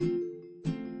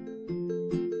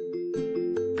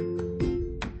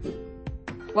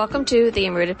Welcome to the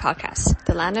Enrooted Podcast,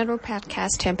 the landowner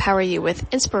podcast to empower you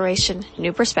with inspiration,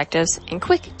 new perspectives, and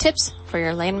quick tips for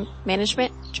your land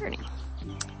management journey.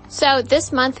 So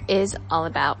this month is all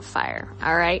about fire,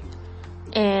 alright?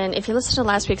 And if you listen to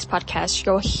last week's podcast,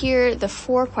 you'll hear the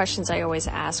 4 questions I always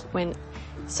ask when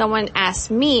someone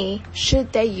asks me,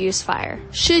 should they use fire?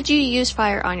 Should you use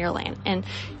fire on your land? And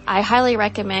I highly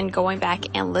recommend going back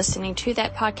and listening to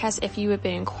that podcast if you have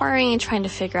been inquiring and trying to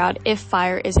figure out if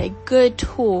fire is a good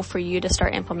tool for you to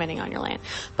start implementing on your land.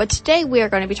 But today we are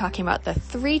going to be talking about the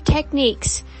 3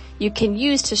 techniques you can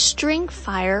use to string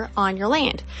fire on your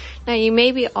land. Now you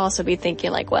may also be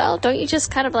thinking like, well, don't you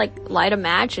just kind of like light a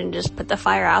match and just put the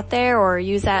fire out there, or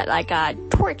use that like a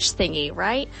torch thingy,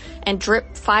 right? And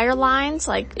drip fire lines?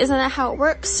 Like, isn't that how it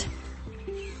works?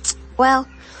 Well,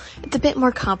 it's a bit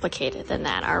more complicated than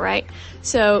that, alright?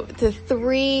 So the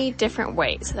 3 different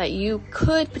ways that you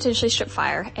could potentially strip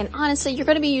fire, and honestly, you're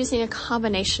going to be using a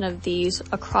combination of these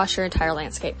across your entire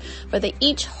landscape, but they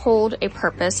each hold a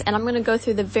purpose, and I'm going to go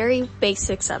through the very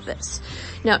basics of this.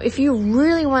 Now, if you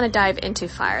really want to dive into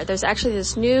fire, there's actually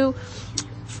this new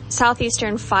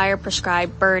Southeastern Fire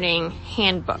Prescribed Burning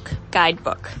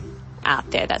guidebook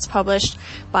out there that's published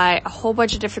by a whole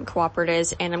bunch of different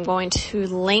cooperatives, and I'm going to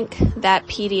link that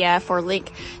PDF or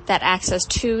link that access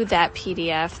to that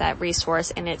PDF, that resource,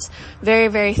 and it's very,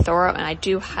 very thorough, and I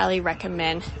do highly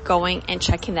recommend going and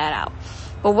checking that out.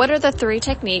 But what are the 3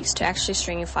 techniques to actually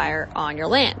stringing fire on your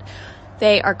land?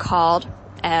 They are called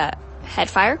a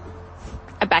head fire,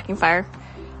 a backing fire,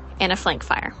 and a flank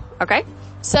fire, okay?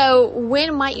 So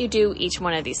when might you do each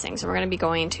one of these things? And we're going to be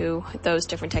going into those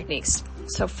different techniques.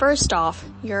 So first off,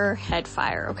 your head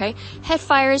fire, okay? Head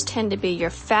fires tend to be your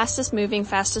fastest moving,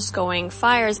 fastest going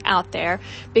fires out there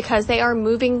because they are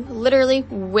moving literally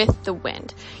with the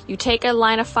wind. You take a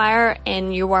line of fire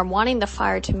and you are wanting the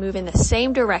fire to move in the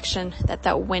same direction that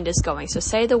that wind is going. So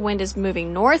say the wind is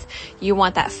moving north, you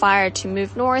want that fire to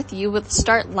move north, you would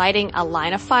start lighting a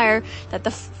line of fire that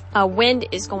the wind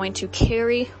is going to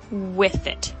carry with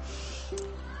it.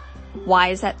 Why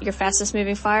is that your fastest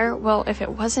moving fire? Well, if it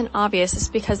wasn't obvious, it's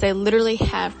because they literally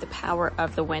have the power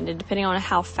of the wind, and depending on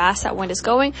how fast that wind is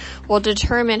going will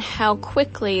determine how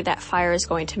quickly that fire is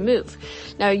going to move.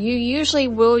 Now, you usually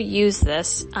will use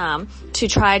this to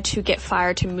try to get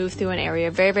fire to move through an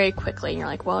area very, very quickly. And you're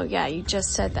like, well, yeah, you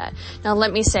just said that. Now,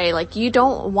 let me say, like, you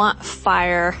don't want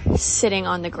fire sitting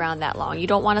on the ground that long. You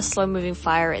don't want a slow moving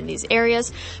fire in these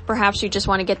areas. Perhaps you just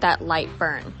want to get that light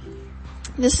burn.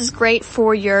 This is great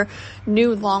for your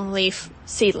new longleaf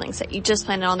seedlings that you just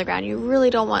planted on the ground. You really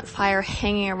don't want fire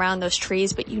hanging around those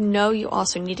trees, but you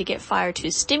also need to get fire to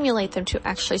stimulate them to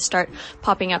actually start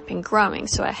popping up and growing.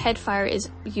 So a head fire is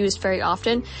used very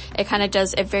often. It kind of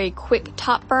does a very quick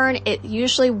top burn. It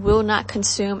usually will not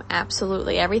consume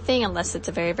absolutely everything unless it's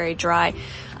a very, very dry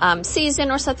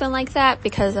season or something like that,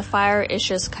 because the fire is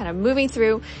just kind of moving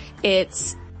through.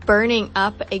 It's burning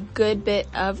up a good bit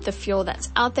of the fuel that's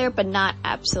out there, but not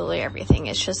absolutely everything.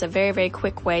 It's just a very, very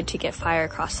quick way to get fire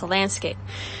across the landscape.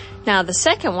 Now, the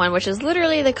second one, which is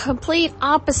literally the complete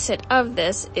opposite of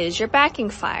this, is your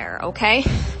backing fire, okay?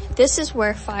 This is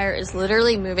where fire is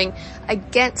literally moving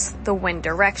against the wind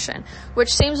direction,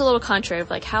 which seems a little contrary.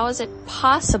 Like, how is it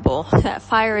possible that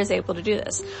fire is able to do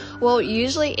this? Well,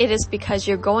 usually it is because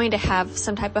you're going to have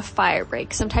some type of fire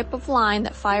break, some type of line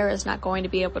that fire is not going to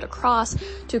be able to cross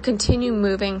to continue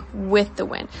moving with the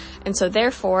wind. And so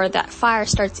therefore that fire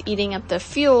starts eating up the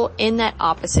fuel in that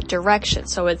opposite direction.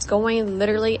 So it's going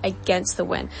literally against the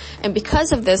wind. And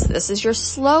because of this, this is your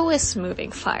slowest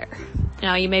moving fire.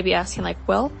 Now you may be asking like,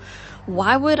 well,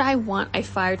 why would I want a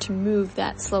fire to move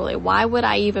that slowly? Why would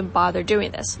I even bother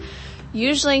doing this?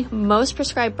 Usually most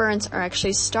prescribed burns are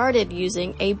actually started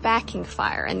using a backing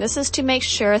fire, and this is to make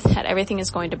sure that everything is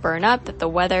going to burn up, that the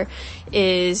weather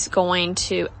is going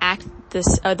to act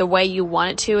the way you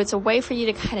want it to. It's a way for you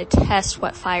to kind of test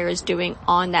what fire is doing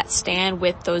on that stand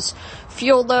with those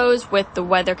fuel loads, with the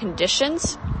weather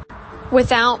conditions,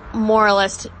 without more or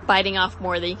less biting off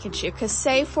more than you can chew. Because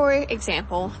say, for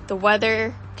example, the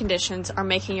weather conditions are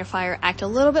making your fire act a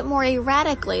little bit more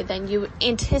erratically than you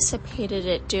anticipated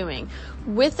it doing.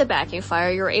 With the backing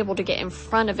fire, you're able to get in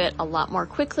front of it a lot more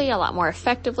quickly, a lot more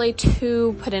effectively,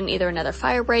 to put in either another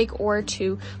fire break or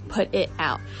to put it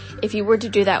out. If you were to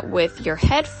do that with your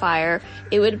head fire,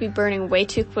 it would be burning way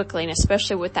too quickly, and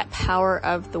especially with that power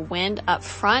of the wind up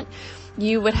front,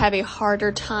 you would have a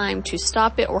harder time to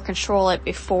stop it or control it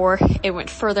before it went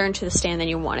further into the stand than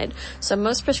you wanted. So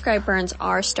most prescribed burns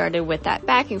are started with that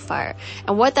backing flanking fire.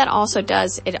 And what that also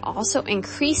does, it also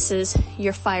increases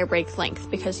your fire break length,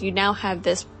 because you now have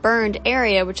this burned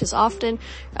area, which is often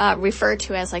referred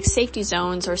to as like safety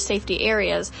zones or safety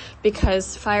areas,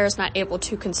 because fire is not able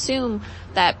to consume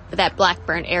that black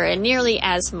burn area nearly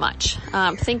as much.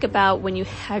 Think about when you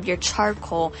have your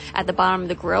charcoal at the bottom of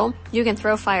the grill. You can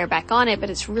throw fire back on it, but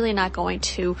it's really not going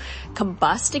to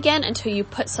combust again until you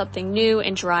put something new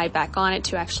and dry back on it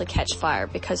to actually catch fire,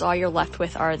 because all you're left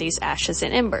with are these ashes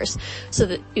and embers. So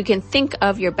that you can think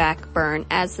of your back burn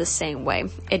as the same way.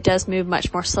 It does move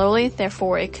much more slowly,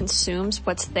 therefore it consumes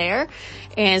what's there,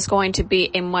 and is going to be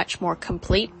a much more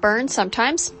complete burn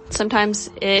sometimes. Sometimes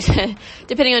it,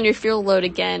 depending on your fuel load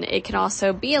again, it can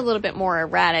also be a little bit more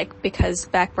erratic, because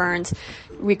back burns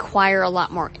require a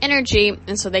lot more energy,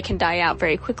 and so they can die out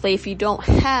very quickly if you don't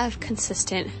have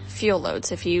consistent fuel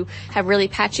loads, if you have really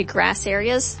patchy grass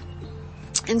areas.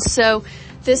 And so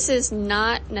this is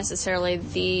not necessarily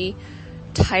the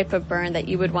type of burn that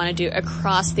you would want to do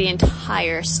across the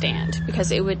entire stand,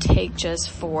 because it would take just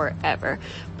forever.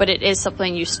 But it is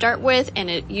something you start with, and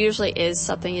it usually is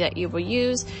something that you will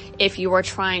use if you are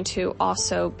trying to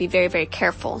also be very, very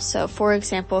careful. So for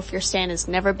example, if your stand has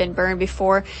never been burned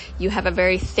before, you have a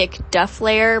very thick duff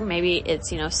layer, maybe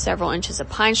it's, several inches of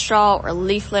pine straw or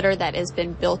leaf litter that has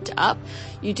been built up.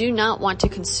 You do not want to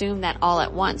consume that all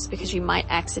at once, because you might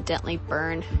accidentally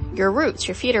burn your roots,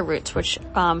 your feeder roots, which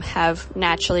have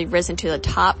naturally risen to the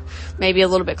top, maybe a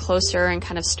little bit closer, and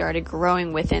kind of started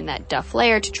growing within that duff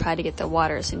layer to try to get the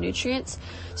waters and nutrients.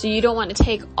 So you don't want to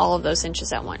take all of those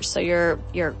inches at once. So your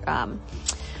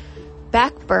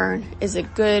back burn is a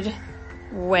good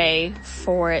way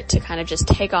for it to kind of just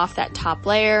take off that top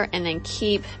layer and then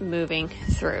keep moving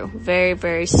through very,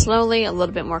 very slowly, a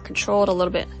little bit more controlled, a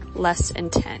little bit less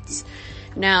intense.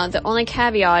 Now, the only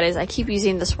caveat is I keep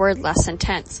using this word less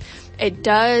intense. It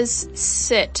does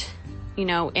sit,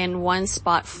 in one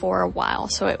spot for a while.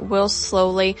 So it will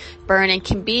slowly burn and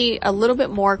can be a little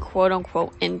bit more quote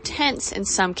unquote intense in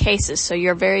some cases. So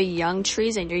your very young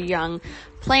trees and your young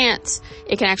plants,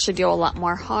 it can actually do a lot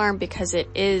more harm, because it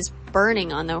is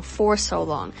burning on them for so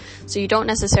long. So you don't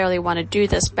necessarily want to do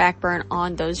this back burn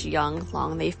on those young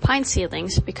longleaf pine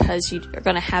seedlings, because you're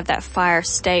going to have that fire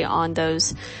stay on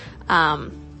those,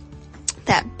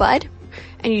 that bud.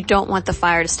 And you don't want the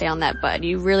fire to stay on that bud.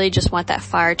 You really just want that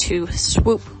fire to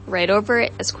swoop right over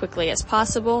it as quickly as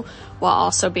possible, while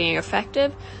also being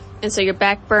effective. And so your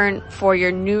back burn for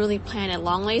your newly planted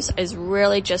longleaves is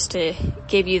really just to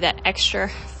give you that extra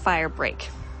fire break.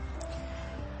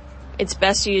 It's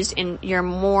best used in your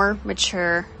more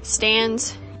mature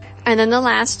stands. And then the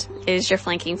last is your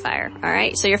flanking fire.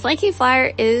 Alright, so your flanking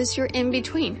fire is your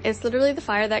in-between. It's literally the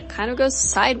fire that kind of goes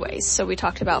sideways. So we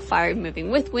talked about fire moving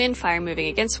with wind, fire moving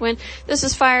against wind. This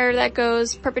is fire that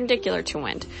goes perpendicular to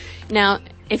wind. Now,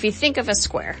 if you think of a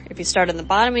square, if you start on the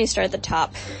bottom and you start at the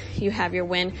top, you have your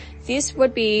wind. These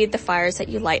would be the fires that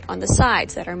you light on the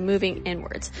sides that are moving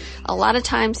inwards. A lot of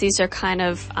times these are kind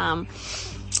of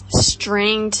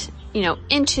stringed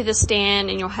into the stand,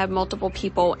 and you'll have multiple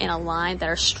people in a line that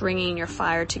are stringing your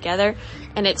fire together.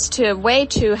 And it's a way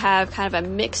to have kind of a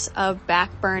mix of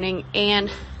back burning and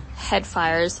head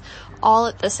fires all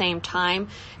at the same time.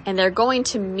 And they're going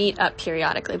to meet up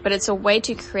periodically, but it's a way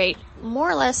to create more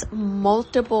or less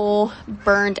multiple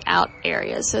burned out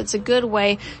areas. So it's a good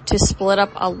way to split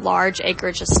up a large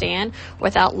acreage of stand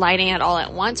without lighting it all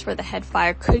at once, where the head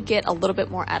fire could get a little bit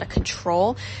more out of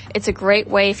control. It's a great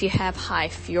way if you have high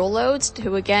fuel loads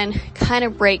to, again, kind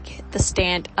of break the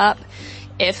stand up.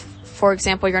 If, for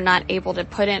example, you're not able to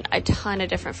put in a ton of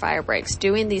different fire breaks,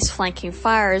 doing these flanking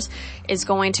fires is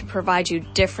going to provide you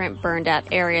different burned out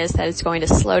areas that is going to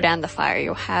slow down the fire.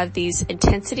 You'll have these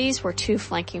intensities where two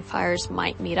flanking fires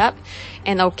might meet up,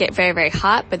 and they'll get very, very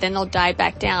hot, but then they'll die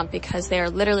back down, because they are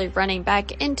literally running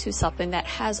back into something that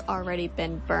has already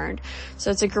been burned.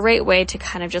 So it's a great way to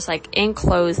kind of just like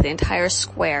enclose the entire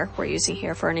square we're using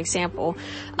here for an example,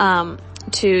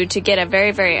 to get a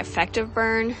very, very effective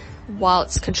burn while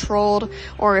it's controlled,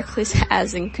 or at least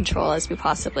as in control as we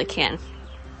possibly can.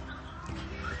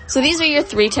 So these are your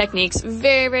 3 techniques.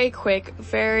 Very, very quick,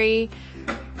 very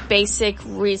basic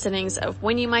reasonings of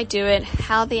when you might do it,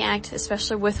 how they act,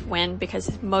 especially with wind,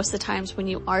 because most of the times when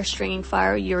you are stringing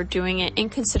fire, you're doing it in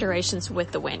considerations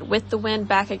with the wind,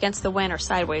 back against the wind, or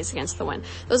sideways against the wind.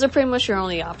 Those are pretty much your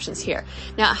only options here.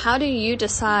 Now, how do you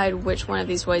decide which one of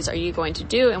these ways are you going to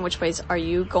do and which ways are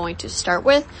you going to start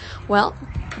with? Well,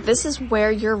 this is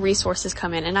where your resources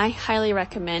come in, and I highly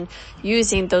recommend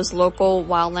using those local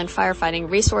wildland firefighting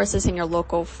resources in your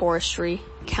local forestry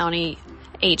county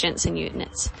agents and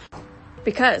units.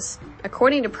 Because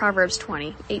according to Proverbs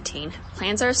 20:18,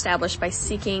 plans are established by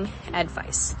seeking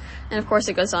advice. And of course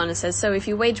it goes on and says, so if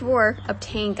you wage war,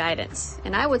 obtain guidance.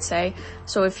 And I would say,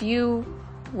 so if you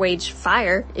wage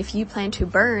fire, if you plan to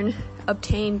burn,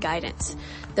 obtain guidance.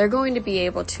 They're going to be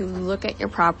able to look at your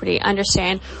property,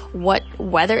 understand what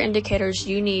weather indicators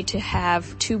you need to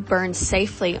have to burn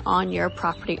safely on your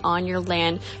property, on your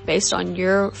land, based on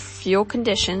your fuel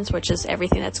conditions, which is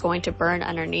everything that's going to burn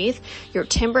underneath, your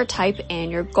timber type,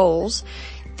 and your goals.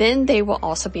 Then they will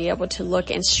also be able to look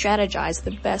and strategize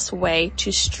the best way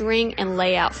to string and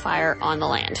lay out fire on the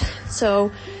land.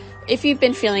 So if you've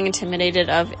been feeling intimidated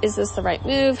of, is this the right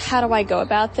move? How do I go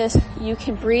about this? You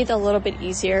can breathe a little bit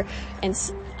easier and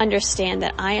understand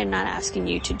that I am not asking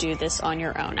you to do this on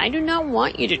your own. I do not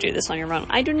want you to do this on your own.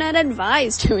 I do not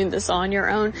advise doing this on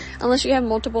your own unless you have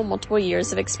multiple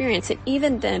years of experience. And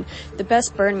even then, the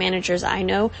best burn managers I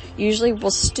know usually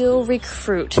will still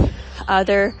recruit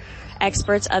other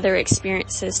experts, other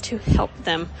experiences to help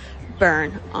them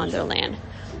burn on their land.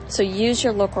 So use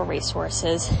your local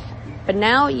resources. But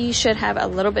now you should have a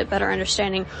little bit better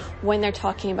understanding when they're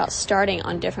talking about starting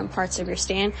on different parts of your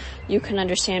stand. You can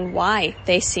understand why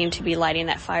they seem to be lighting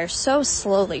that fire so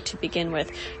slowly to begin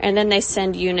with. And then they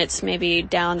send units maybe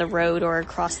down the road or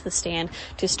across the stand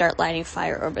to start lighting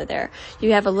fire over there.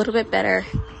 You have a little bit better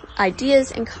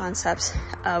ideas and concepts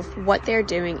of what they're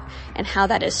doing and how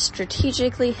that is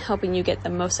strategically helping you get the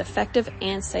most effective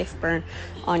and safe burn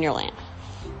on your land.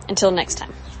 Until next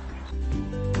time.